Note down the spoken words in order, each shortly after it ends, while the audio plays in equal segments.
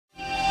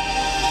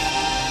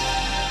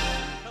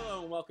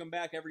welcome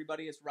back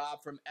everybody. It's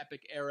Rob from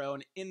Epic Arrow,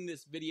 and in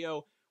this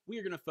video we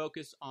are going to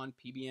focus on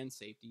PBN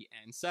safety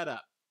and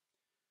setup.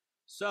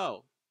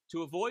 So,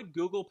 to avoid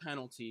Google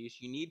penalties,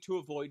 you need to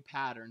avoid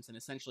patterns and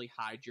essentially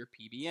hide your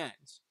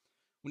PBNs.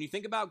 When you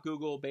think about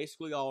Google,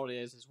 basically all it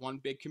is one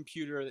big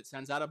computer that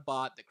sends out a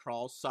bot that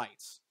crawls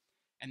sites.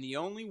 And the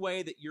only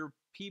way that your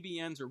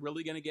PBNs are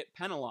really going to get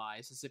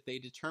penalized is if they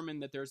determine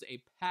that there's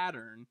a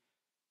pattern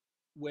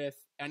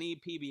with any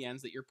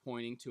PBNs that you're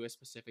pointing to a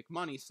specific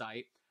money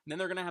site. And then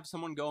they're going to have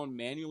someone go and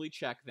manually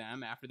check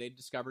them after they've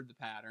discovered the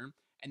pattern,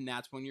 and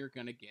that's when you're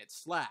going to get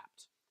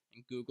slapped.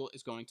 And Google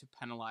is going to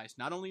penalize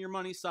not only your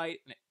money site,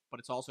 but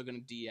it's also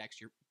going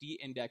to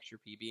de-index your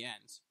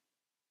PBNs.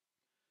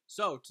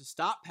 So to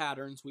stop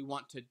patterns, we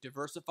want to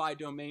diversify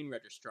domain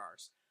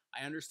registrars.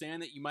 I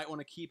understand that you might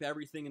want to keep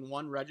everything in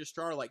one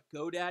registrar like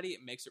GoDaddy.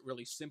 It makes it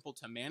really simple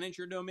to manage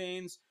your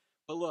domains.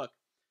 But look,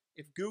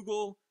 if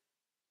Google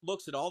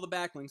looks at all the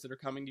backlinks that are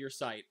coming to your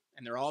site,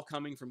 and they're all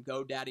coming from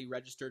GoDaddy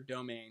registered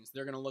domains,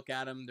 they're going to look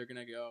at them, they're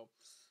going to go,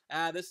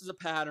 this is a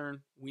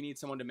pattern, we need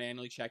someone to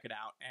manually check it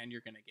out, and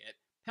you're going to get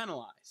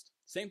penalized.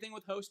 Same thing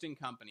with hosting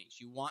companies.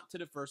 You want to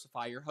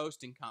diversify your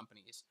hosting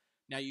companies.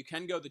 Now, you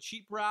can go the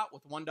cheap route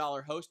with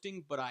 $1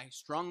 hosting, but I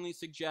strongly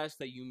suggest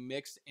that you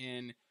mix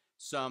in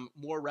some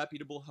more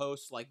reputable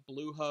hosts like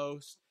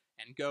Bluehost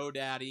and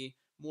GoDaddy,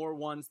 more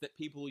ones that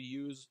people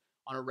use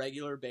on a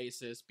regular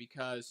basis,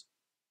 because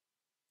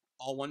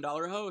all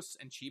 $1 hosts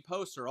and cheap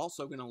hosts are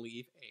also going to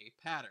leave a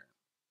pattern.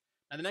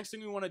 Now, the next thing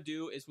we want to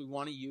do is we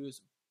want to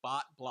use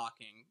bot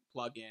blocking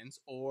plugins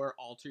or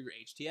alter your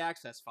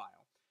htaccess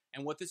file.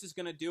 And what this is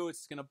going to do is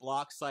it's going to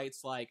block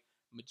sites like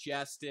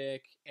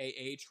Majestic,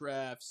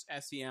 Ahrefs,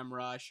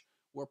 SEMrush,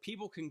 where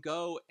people can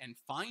go and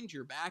find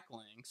your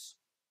backlinks,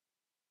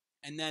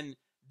 and then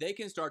they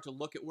can start to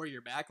look at where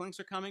your backlinks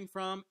are coming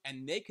from,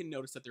 and they can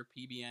notice that they're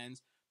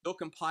PBNs. They'll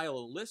compile a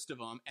list of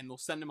them, and they'll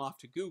send them off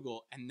to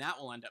Google, and that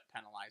will end up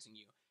penalizing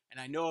you. And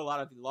I know a lot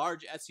of the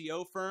large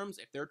SEO firms,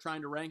 if they're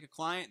trying to rank a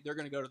client, they're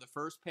going to go to the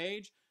first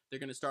page. They're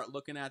going to start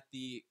looking at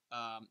the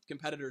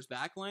competitors'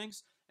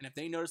 backlinks, and if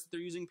they notice that they're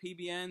using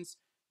PBNs,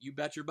 you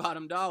bet your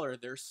bottom dollar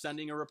they're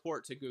sending a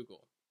report to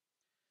Google.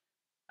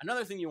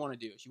 Another thing you want to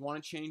do is you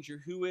want to change your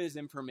whois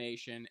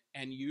information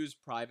and use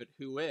private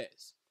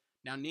whois.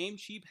 Now,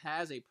 Namecheap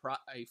has a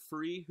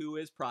free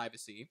whois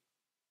privacy,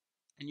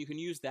 and you can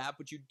use that,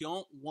 but you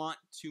don't want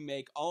to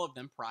make all of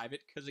them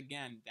private because,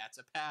 again, that's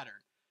a pattern.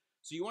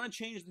 So you want to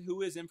change the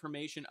whois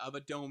information of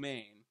a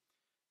domain,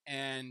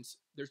 and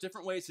there's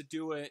different ways to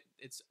do it.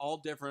 It's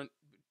all different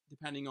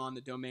depending on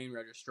the domain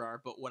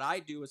registrar, but what I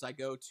do is I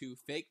go to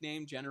fake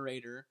name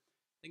generator,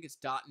 I think it's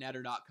 .net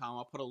or .com.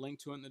 I'll put a link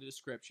to it in the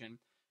description,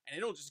 and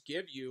it'll just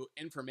give you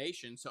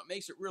information, so it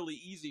makes it really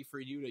easy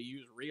for you to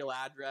use real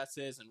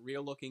addresses and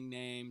real looking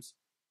names.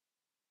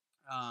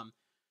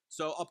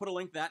 So I'll put a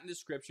link to that in the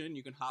description.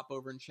 You can hop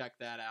over and check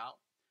that out.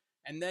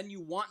 And then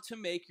you want to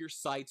make your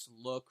sites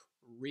look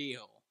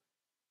real.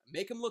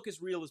 Make them look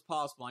as real as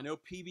possible. I know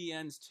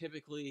PBNs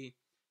typically,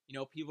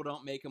 people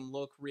don't make them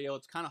look real.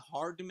 It's kind of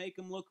hard to make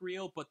them look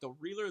real, but the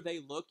realer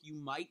they look, you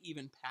might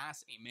even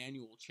pass a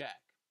manual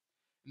check.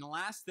 And the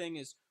last thing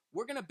is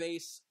we're going to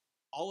base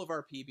all of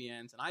our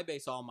PBNs, and I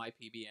base all my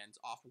PBNs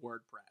off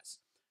WordPress.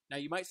 Now,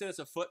 you might say that's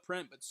a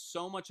footprint, but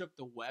so much of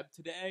the web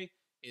today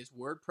is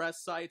WordPress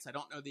sites. I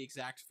don't know the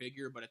exact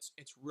figure, but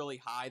it's really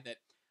high that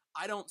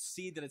I don't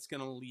see that it's going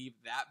to leave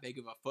that big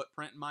of a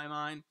footprint in my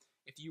mind.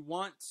 If you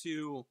want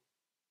to,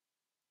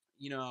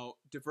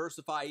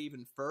 diversify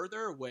even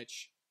further,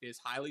 which is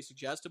highly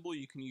suggestible,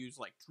 you can use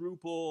like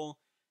Drupal,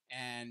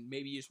 and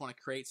maybe you just want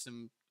to create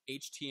some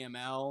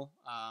HTML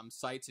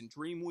sites in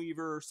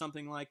Dreamweaver or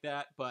something like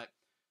that. But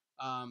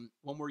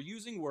when we're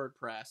using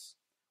WordPress,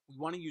 we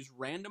want to use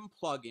random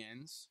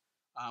plugins.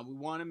 We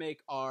want to make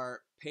our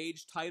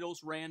page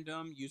titles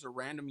random, use a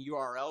random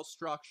URL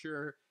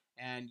structure,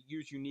 and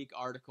use unique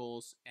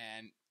articles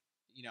and,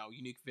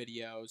 unique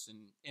videos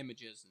and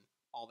images and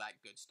all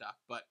that good stuff.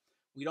 But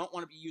we don't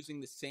want to be using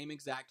the same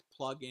exact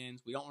plugins.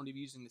 We don't want to be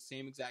using the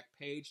same exact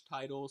page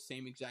titles,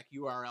 same exact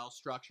URL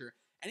structure.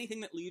 Anything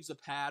that leaves a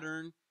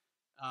pattern,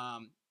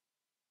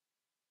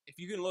 if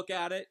you can look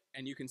at it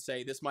and you can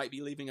say this might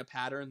be leaving a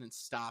pattern, then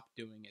stop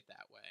doing it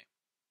that way.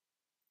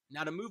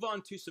 Now, to move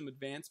on to some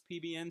advanced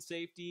PBN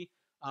safety,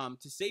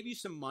 to save you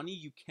some money,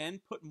 you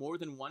can put more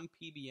than one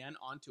PBN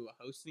onto a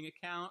hosting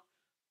account,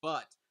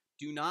 but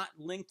do not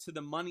link to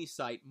the money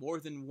site more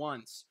than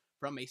once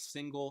from a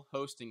single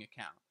hosting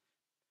account.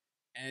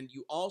 And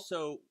you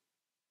also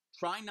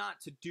try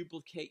not to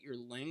duplicate your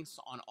links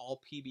on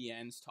all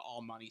PBNs to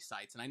all money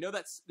sites. And I know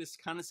this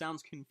kind of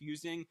sounds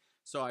confusing,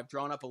 so I've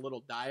drawn up a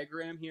little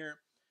diagram here.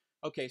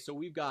 Okay, so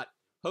we've got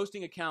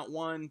hosting account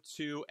 1,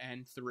 2,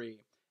 and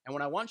 3. And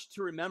what I want you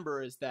to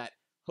remember is that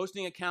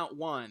hosting account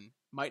 1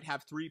 might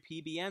have 3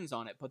 PBNs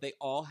on it, but they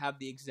all have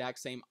the exact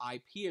same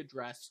IP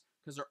address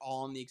because they're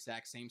all on the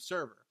exact same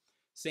server.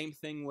 Same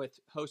thing with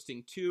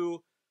hosting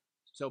 2.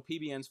 So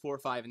PBNs 4,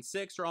 5, and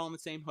 6 are all in the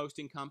same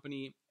hosting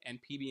company, and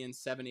PBNs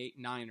 7, 8,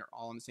 9 are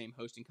all in the same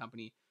hosting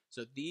company.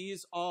 So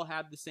these all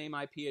have the same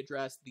IP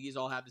address, these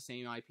all have the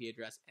same IP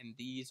address, and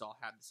these all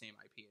have the same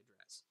IP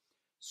address.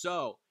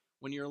 So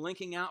when you're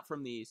linking out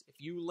from these, if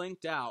you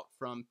linked out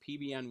from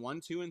PBN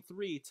 1, 2, and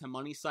 3 to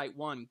Money Site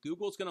 1,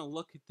 Google's going to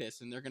look at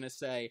this and they're going to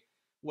say,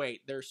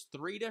 wait, there's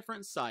 3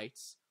 different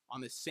sites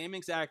on the same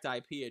exact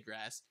IP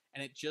address,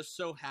 and it just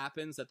so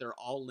happens that they're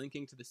all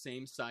linking to the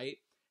same site.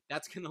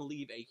 That's going to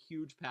leave a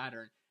huge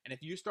pattern. And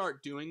if you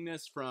start doing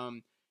this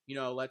from,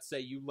 let's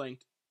say you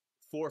linked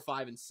 4,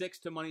 5, and 6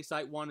 to Money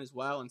Site 1 as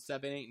well, and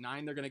 7, 8,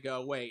 9, they're going to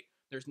go, wait,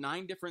 there's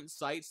 9 different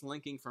sites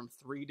linking from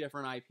 3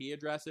 different IP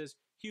addresses.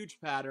 Huge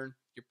pattern.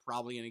 You're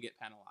probably going to get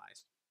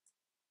penalized.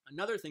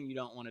 Another thing you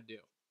don't want to do.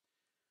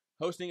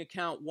 Hosting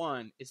account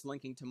 1 is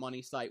linking to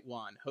Money Site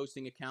 1.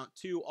 Hosting account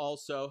 2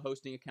 also.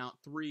 Hosting account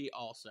 3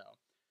 also.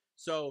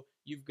 So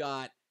you've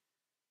got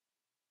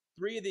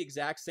 3 of the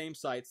exact same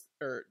sites,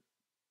 or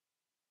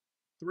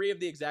 3 of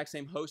the exact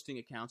same hosting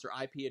accounts or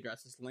IP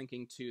addresses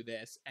linking to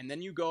this, and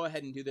then you go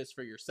ahead and do this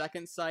for your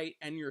second site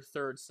and your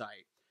third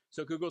site.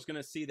 So Google's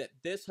going to see that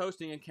this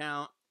hosting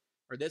account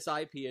or this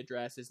IP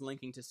address is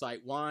linking to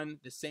site 1,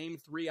 the same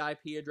 3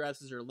 IP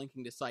addresses are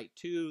linking to site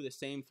 2, the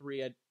same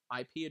 3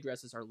 IP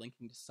addresses are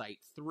linking to site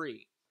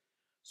 3.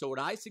 So what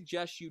I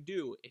suggest you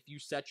do, if you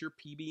set your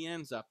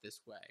PBNs up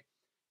this way,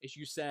 is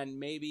you send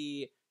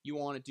maybe you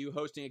want to do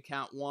hosting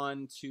account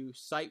 1 to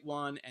site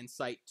 1 and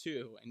site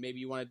 2, and maybe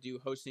you want to do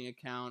hosting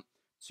account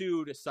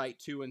 2 to site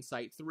 2 and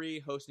site 3,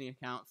 hosting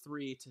account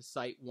 3 to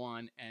site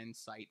 1 and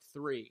site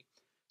 3.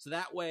 So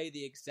that way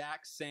the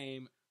exact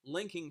same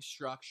linking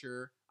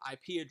structure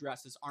IP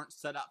addresses aren't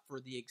set up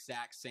for the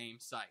exact same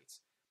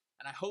sites.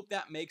 And I hope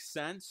that makes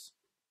sense,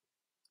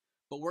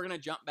 but we're going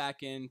to jump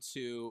back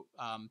into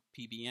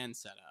PBN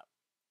setup.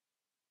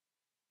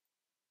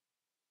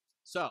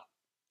 So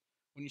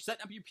when you're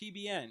setting up your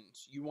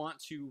PBNs, you want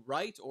to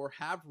write or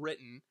have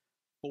written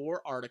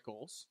 4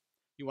 articles.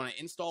 You want to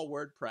install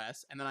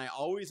WordPress, and then I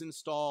always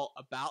install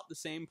about the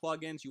same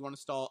plugins. You want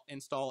to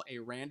install a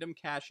random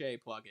cache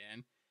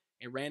plugin,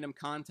 a random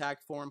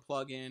contact form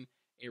plugin,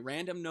 a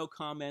random no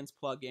comments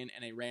plugin,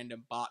 and a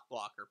random bot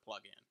blocker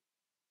plugin.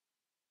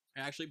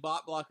 And actually,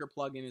 bot blocker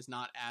plugin is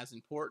not as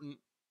important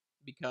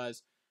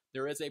because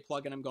there is a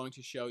plugin I'm going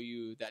to show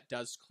you that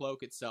does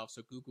cloak itself,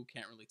 so Google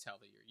can't really tell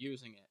that you're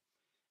using it.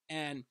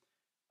 And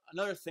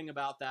another thing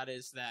about that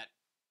is that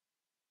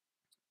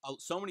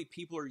so many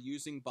people are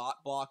using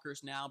bot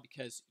blockers now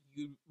because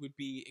you would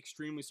be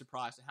extremely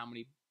surprised at how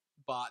many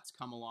bots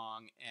come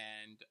along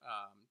and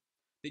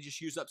they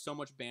just use up so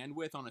much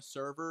bandwidth on a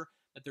server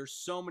that there's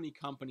so many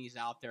companies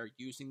out there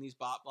using these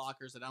bot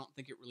blockers that I don't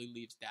think it really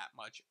leaves that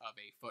much of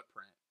a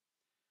footprint.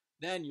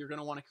 Then you're going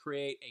to want to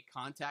create a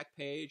contact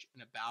page,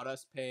 an About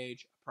Us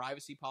page, a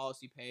privacy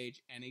policy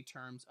page, and a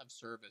terms of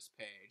service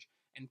page.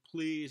 And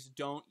please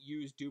don't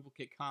use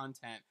duplicate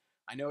content.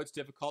 I know it's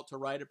difficult to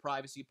write a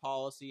privacy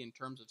policy and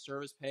terms of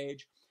service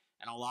page,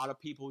 and a lot of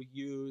people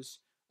use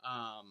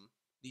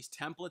these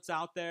templates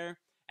out there.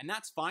 And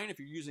that's fine if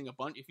you're using a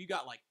bunch. If you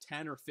got like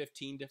 10 or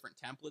 15 different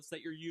templates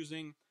that you're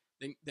using,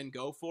 then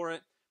go for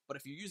it. But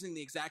if you're using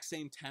the exact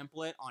same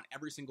template on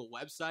every single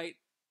website,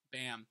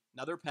 bam,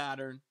 another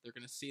pattern. They're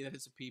going to see that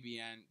it's a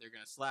PBN. They're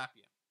going to slap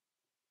you.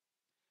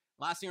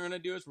 Last thing we're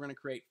going to do is we're going to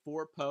create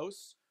 4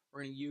 posts.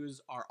 We're going to use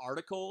our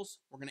articles.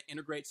 We're going to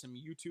integrate some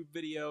YouTube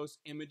videos,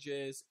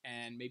 images,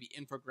 and maybe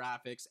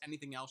infographics,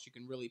 anything else you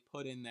can really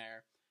put in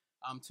there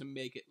to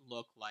make it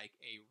look like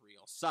a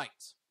real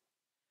site.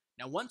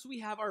 Now, once we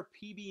have our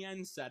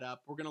PBN set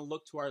up, we're going to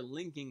look to our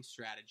linking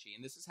strategy,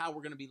 and this is how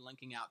we're going to be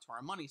linking out to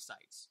our money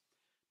sites.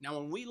 Now,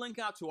 when we link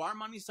out to our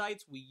money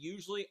sites, we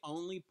usually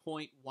only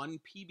point 1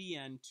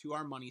 PBN to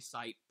our money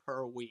site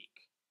per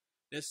week.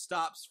 This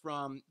stops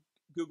from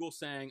Google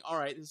saying, all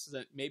right, this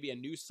is maybe a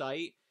new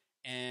site,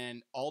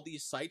 and all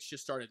these sites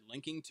just started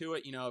linking to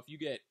it. If you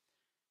get,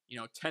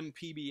 10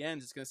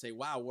 PBNs, it's going to say,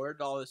 wow, where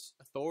did all this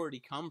authority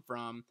come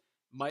from?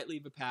 Might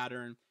leave a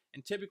pattern.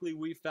 And typically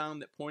we've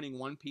found that pointing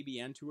 1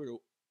 PBN to it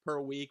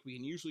per week, we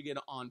can usually get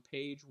on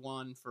page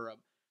 1 for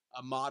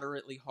a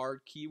moderately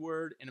hard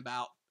keyword in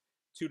about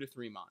 2 to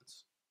 3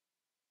 months.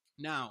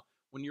 Now,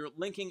 when you're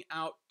linking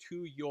out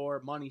to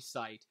your money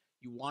site,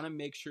 you want to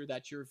make sure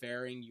that you're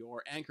varying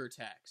your anchor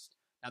text.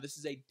 Now, this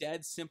is a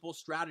dead simple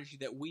strategy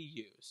that we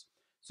use.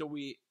 So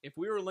if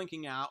we were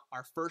linking out,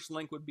 our first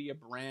link would be a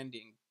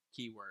branding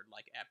keyword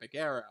like Epic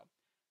Arrow.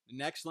 The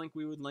next link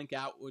we would link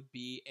out would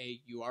be a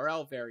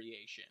URL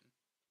variation.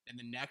 And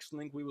the next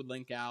link we would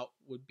link out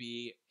would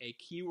be a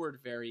keyword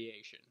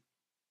variation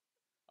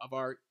of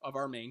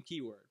our main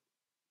keyword.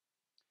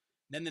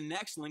 Then the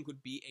next link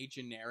would be a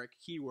generic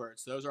keyword.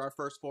 So those are our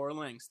first 4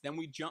 links. Then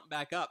we jump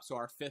back up. So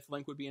our 5th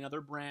link would be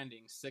another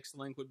branding. 6th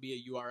link would be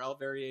a URL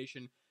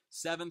variation.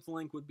 7th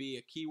link would be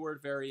a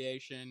keyword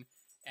variation.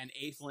 And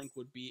 8th link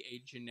would be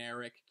a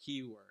generic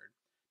keyword.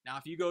 Now,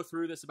 if you go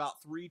through this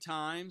about 3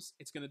 times,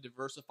 it's going to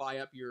diversify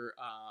up your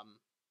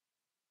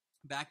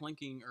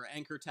backlinking or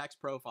anchor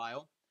text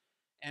profile.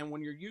 And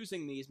when you're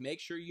using these, make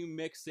sure you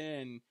mix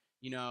in,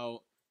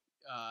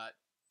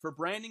 for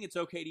branding, it's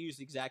okay to use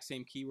the exact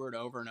same keyword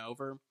over and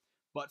over.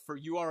 But for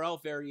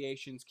URL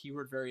variations,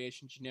 keyword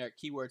variations, generic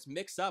keywords,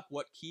 mix up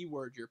what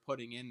keyword you're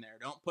putting in there.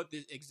 Don't put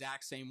the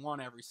exact same one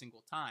every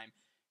single time.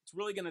 It's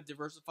really going to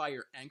diversify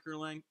your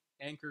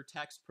anchor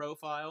text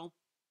profile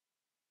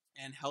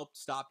and help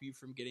stop you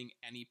from getting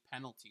any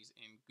penalties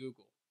in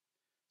Google.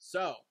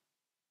 So,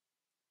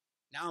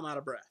 now I'm out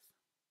of breath.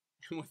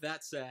 And with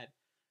that said,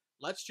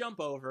 let's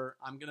jump over.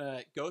 I'm going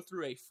to go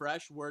through a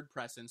fresh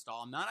WordPress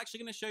install. I'm not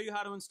actually going to show you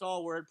how to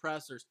install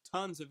WordPress. There's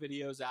tons of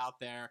videos out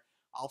there.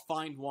 I'll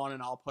find one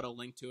and I'll put a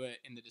link to it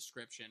in the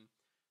description.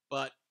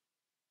 But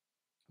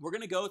we're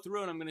going to go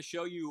through and I'm going to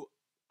show you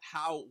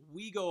how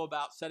we go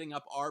about setting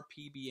up our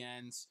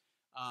PBNs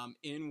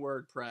in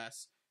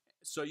WordPress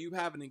so you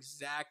have an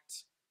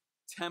exact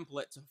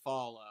template to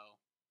follow.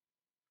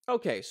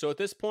 Okay, so at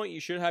this point, you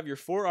should have your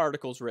 4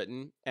 articles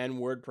written and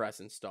WordPress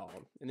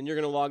installed. And then you're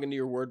going to log into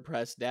your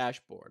WordPress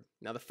dashboard.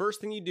 Now, the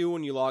first thing you do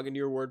when you log into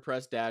your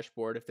WordPress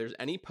dashboard, if there's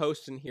any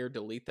posts in here,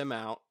 delete them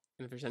out.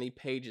 And if there's any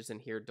pages in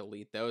here,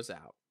 delete those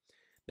out.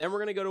 Then we're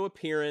going to go to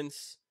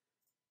Appearance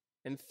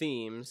and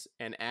Themes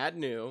and Add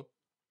New.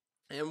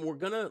 And we're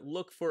going to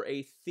look for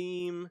a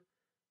theme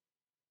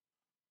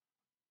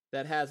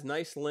that has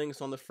nice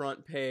links on the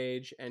front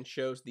page and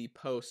shows the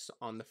posts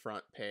on the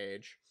front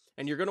page.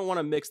 And you're going to want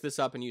to mix this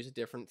up and use a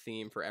different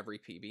theme for every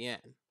PBN.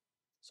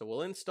 So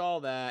we'll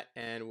install that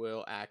and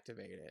we'll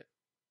activate it.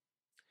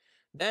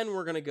 Then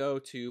we're going to go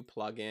to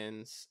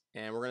plugins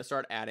and we're going to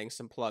start adding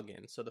some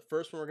plugins. So the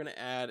first one we're going to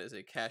add is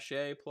a cache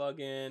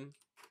plugin.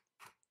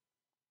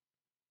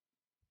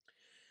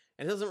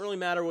 And it doesn't really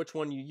matter which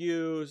one you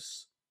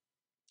use.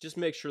 Just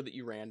make sure that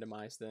you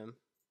randomize them.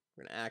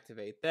 We're going to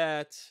activate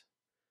that.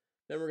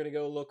 Then we're going to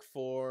go look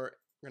for,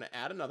 we're going to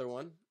add another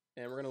one.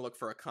 And we're going to look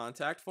for a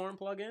contact form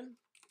plugin.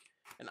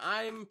 And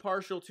I'm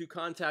partial to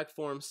Contact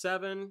Form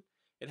 7.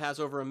 It has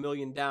over 1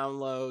 million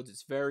downloads.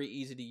 It's very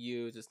easy to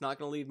use. It's not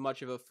going to leave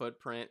much of a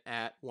footprint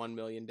at 1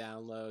 million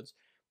downloads.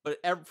 But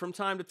from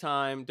time to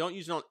time, don't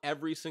use it on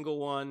every single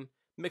one.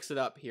 Mix it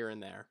up here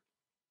and there.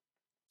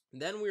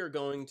 Then we are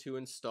going to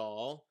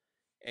install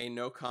a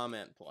no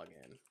comment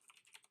plugin.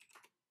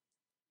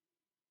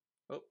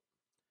 Oh,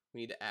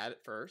 we need to add it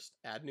first.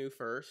 Add new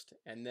first,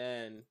 and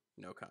then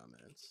no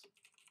comments.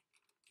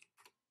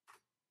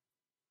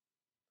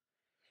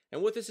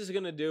 And what this is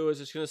going to do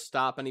is it's going to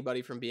stop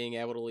anybody from being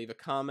able to leave a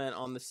comment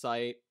on the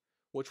site,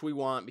 which we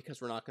want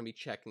because we're not going to be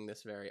checking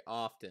this very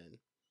often.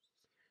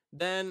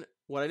 Then,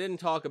 what I didn't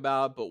talk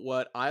about, but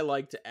what I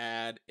like to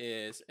add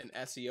is an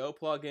SEO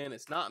plugin.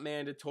 It's not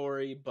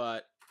mandatory,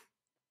 but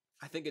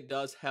I think it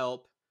does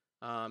help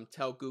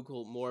tell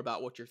Google more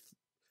about what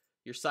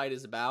your site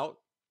is about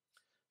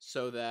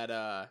so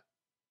that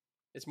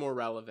it's more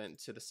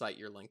relevant to the site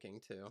you're linking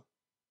to.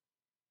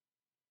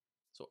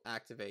 So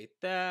activate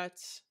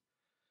that.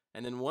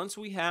 And then once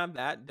we have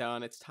that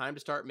done, it's time to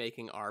start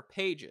making our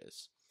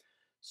pages.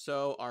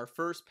 So our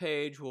first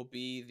page will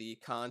be the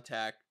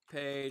contact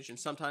page, and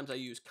sometimes I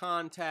use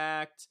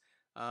contact,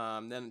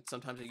 then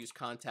sometimes I use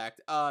contact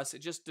us.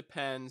 It just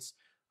depends.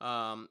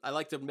 I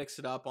like to mix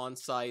it up on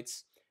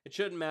sites. It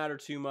shouldn't matter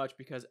too much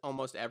because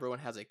almost everyone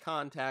has a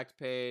contact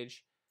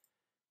page.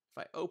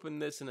 If I open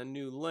this in a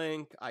new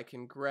link, I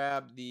can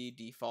grab the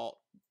default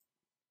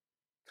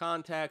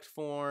contact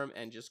form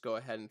and just go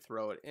ahead and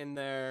throw it in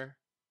there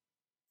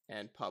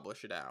and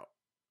publish it out.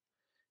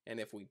 And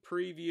if we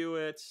preview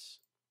it,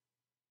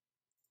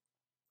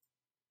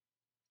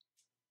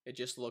 it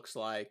just looks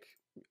like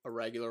a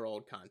regular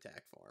old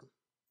contact form.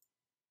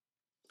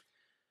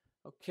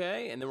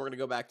 Okay, and then we're going to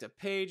go back to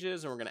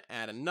pages and we're going to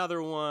add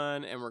another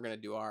one and we're going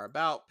to do our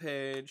about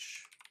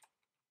page.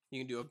 You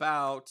can do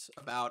about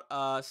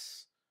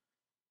us,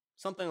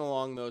 something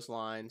along those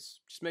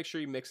lines. Just make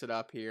sure you mix it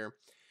up here.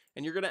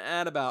 And you're going to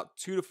add about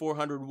 200 to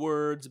 400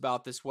 words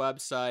about this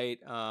website.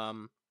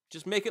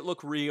 Just make it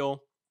look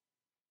real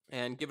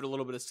and give it a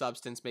little bit of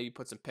substance. Maybe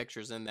put some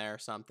pictures in there or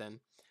something.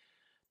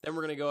 Then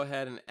we're going to go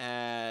ahead and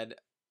add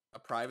a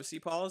privacy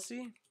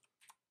policy.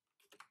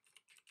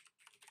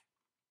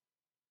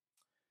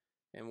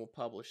 And we'll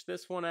publish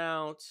this one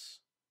out.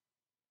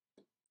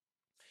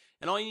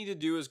 And all you need to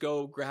do is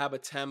go grab a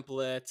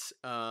template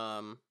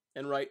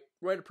and write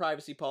a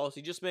privacy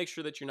policy. Just make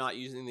sure that you're not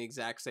using the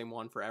exact same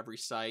one for every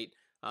site.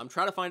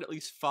 Try to find at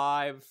least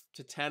 5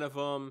 to 10 of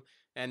them,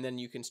 and then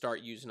you can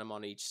start using them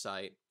on each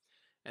site.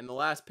 And the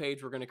last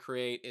page we're going to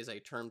create is a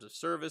terms of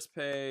service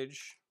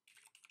page.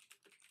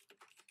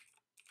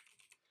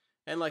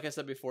 And like I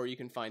said before, you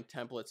can find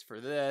templates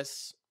for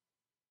this.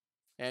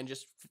 And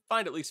just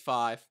find at least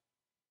 5.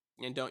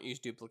 And don't use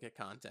duplicate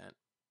content.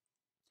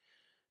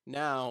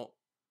 Now,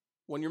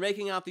 when you're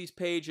making out these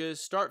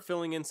pages, start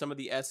filling in some of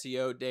the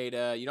SEO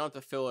data. You don't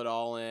have to fill it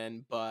all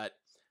in, but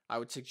I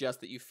would suggest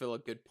that you fill a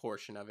good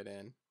portion of it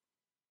in.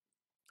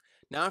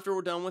 Now, after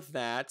we're done with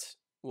that,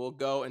 we'll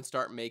go and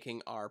start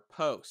making our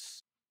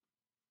posts.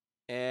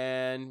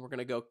 And we're going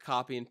to go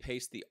copy and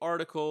paste the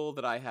article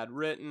that I had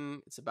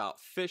written. It's about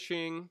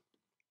fishing.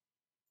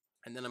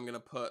 And then I'm going to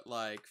put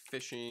like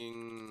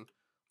fishing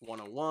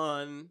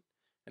 101.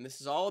 And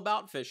this is all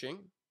about fishing.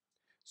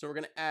 So we're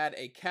going to add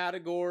a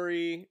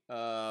category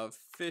of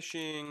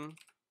fishing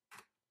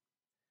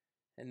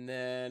and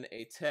then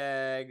a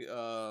tag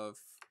of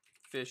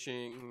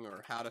fishing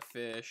or how to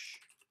fish.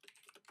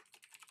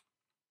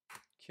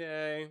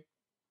 Okay.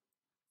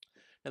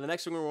 And the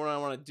next thing we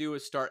want to do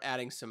is start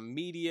adding some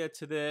media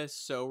to this.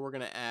 So we're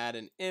going to add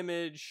an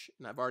image,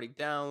 and I've already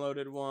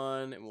downloaded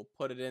one, and we'll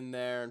put it in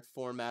there and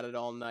format it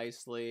all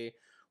nicely.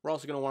 We're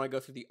also going to want to go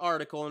through the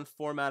article and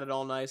format it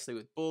all nicely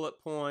with bullet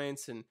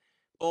points and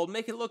bold,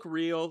 make it look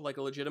real, like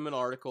a legitimate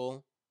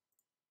article.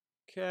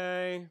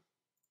 Okay.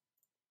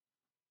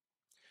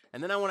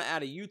 And then I want to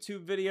add a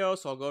YouTube video,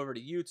 so I'll go over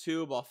to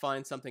YouTube. I'll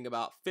find something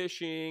about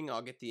fishing.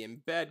 I'll get the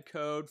embed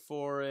code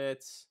for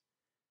it.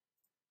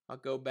 I'll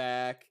go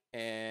back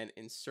and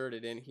insert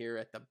it in here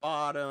at the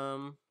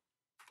bottom.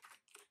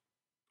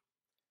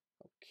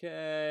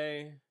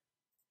 Okay.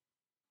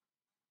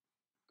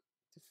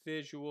 To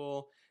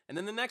visual. And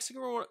then the next thing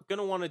we're going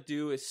to want to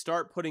do is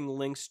start putting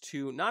links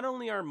to not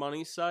only our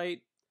money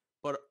site,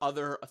 but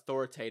other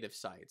authoritative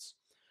sites.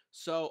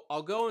 So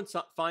I'll go and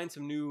find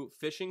some new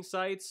fishing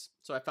sites.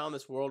 So I found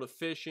this World of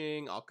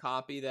Fishing. I'll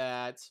copy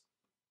that.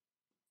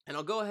 And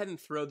I'll go ahead and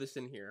throw this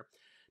in here.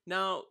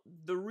 Now,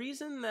 the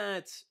reason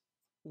that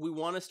we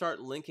want to start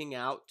linking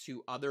out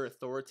to other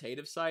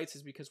authoritative sites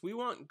is because we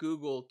want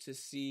Google to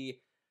see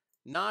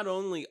not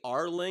only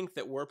our link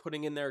that we're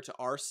putting in there to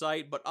our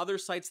site, but other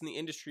sites in the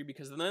industry,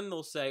 because then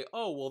they'll say,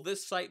 oh, well,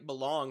 this site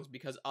belongs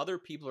because other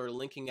people are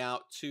linking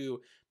out to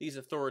these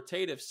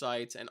authoritative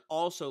sites and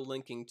also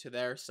linking to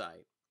their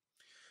site.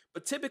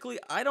 But typically,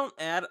 I don't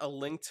add a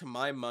link to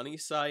my money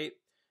site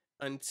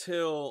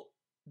until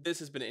this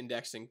has been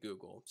indexed in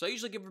Google. So I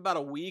usually give it about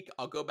a week.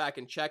 I'll go back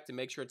and check to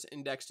make sure it's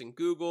indexed in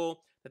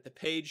Google, that the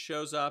page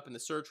shows up in the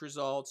search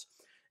results,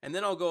 and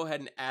then I'll go ahead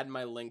and add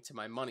my link to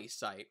my money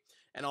site.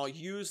 And I'll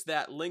use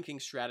that linking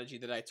strategy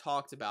that I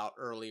talked about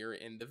earlier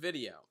in the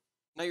video.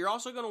 Now you're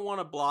also going to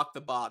want to block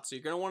the bots. So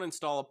you're going to want to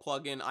install a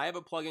plugin. I have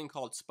a plugin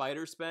called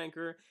Spider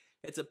Spanker.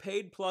 It's a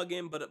paid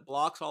plugin, but it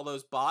blocks all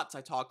those bots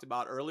I talked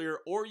about earlier,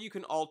 or you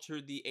can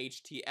alter the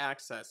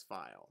htaccess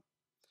file.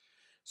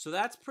 So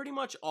that's pretty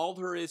much all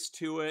there is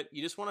to it.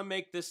 You just want to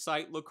make this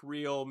site look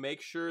real.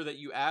 Make sure that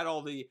you add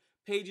all the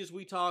pages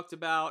we talked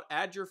about,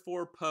 add your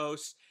 4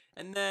 posts,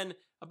 and then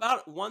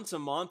about once a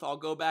month, I'll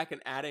go back and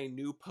add a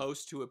new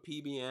post to a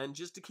PBN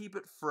just to keep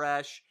it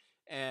fresh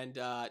and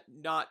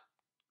not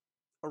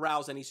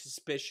arouse any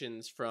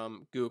suspicions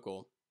from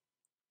Google.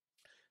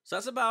 So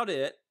that's about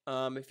it.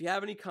 If you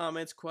have any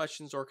comments,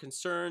 questions, or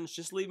concerns,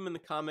 just leave them in the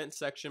comment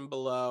section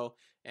below,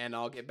 and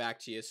I'll get back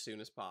to you as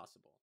soon as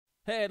possible.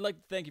 Hey, I'd like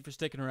to thank you for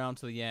sticking around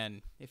to the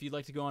end. If you'd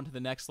like to go on to the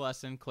next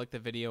lesson, click the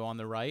video on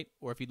the right,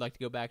 or if you'd like to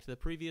go back to the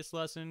previous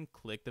lesson,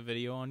 click the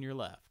video on your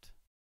left.